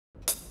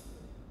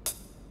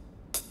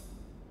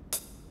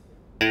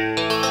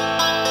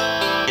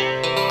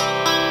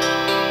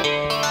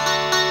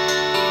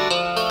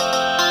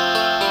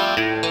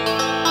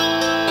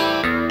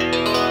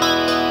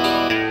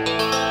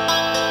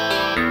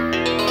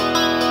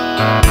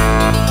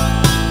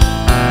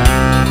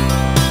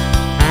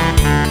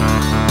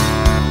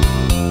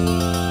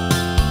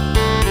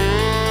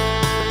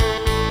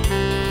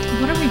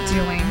What are we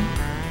doing?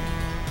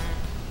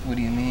 What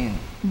do you mean?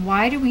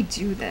 Why do we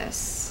do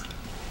this?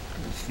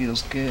 It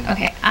feels good.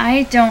 Okay,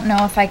 I don't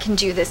know if I can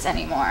do this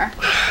anymore.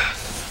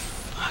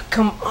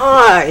 Come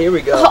on, here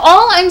we go.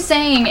 All I'm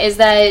saying is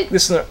that...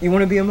 Listen, you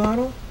want to be a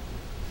model?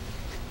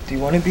 Do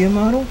you want to be a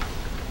model?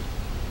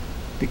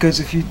 Because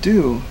if you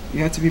do, you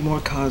have to be more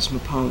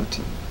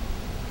cosmopolitan.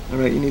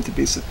 Alright, you need to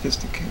be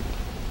sophisticated.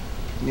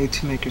 You need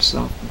to make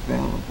yourself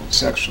available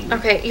sexually.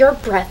 Okay, your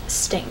breath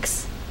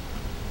stinks.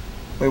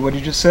 Wait, what did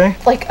you just say?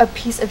 Like a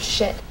piece of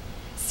shit.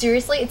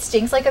 Seriously, it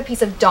stinks like a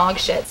piece of dog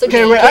shit. So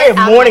Okay, get I have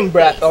out of morning my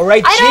breath, face.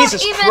 alright?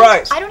 Jesus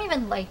Christ! I don't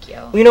even like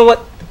you. You know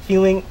what? The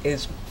feeling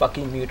is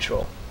fucking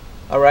mutual.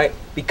 Alright?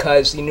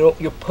 Because, you know,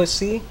 your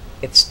pussy,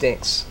 it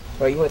stinks.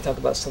 Right? You want to talk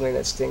about something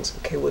that stinks?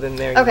 Okay, well then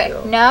there you go.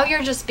 Okay, now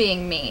you're just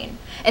being mean.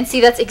 And see,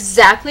 that's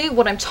exactly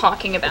what I'm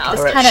talking about. Okay,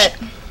 This right, kind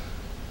of...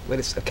 But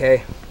it's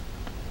okay.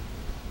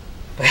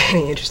 But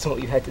any interest in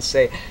what you had to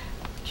say,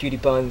 cutie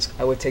buns,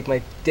 I would take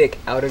my dick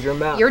out of your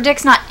mouth. Your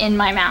dick's not in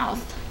my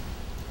mouth.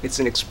 It's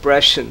an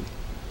expression,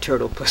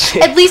 turtle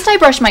pussy. At least I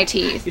brush my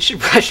teeth. You should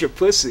brush your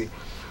pussy.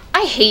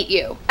 I hate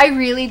you. I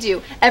really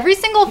do. Every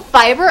single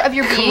fiber of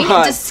your being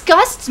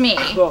disgusts me.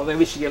 Well, maybe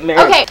we should get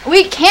married. Okay,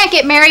 we can't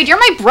get married. You're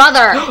my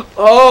brother.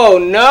 Oh,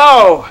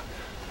 no.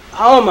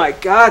 Oh, my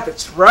God,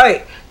 that's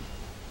right.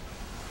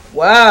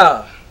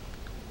 Wow.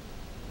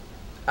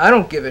 I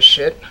don't give a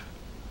shit.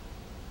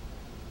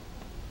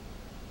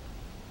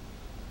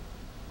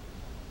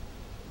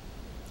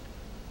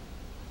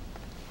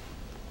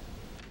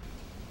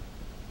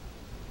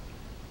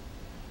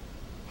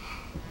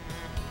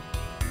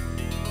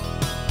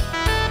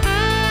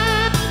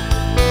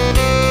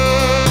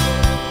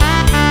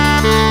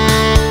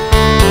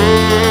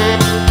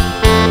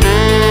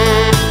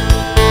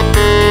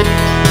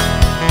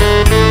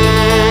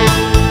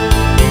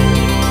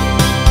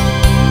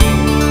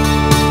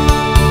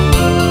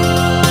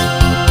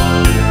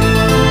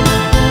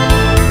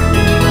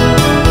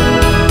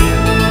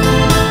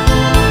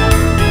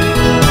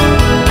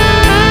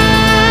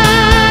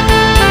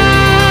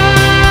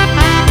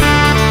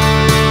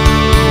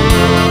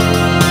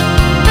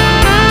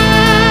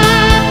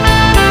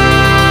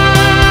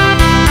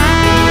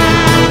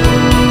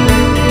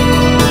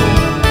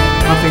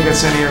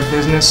 That's any of your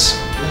business.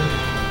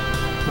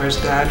 Where's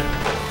Dad?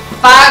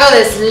 Pago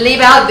the sleep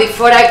out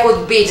before I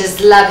could bitch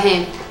slap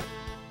him.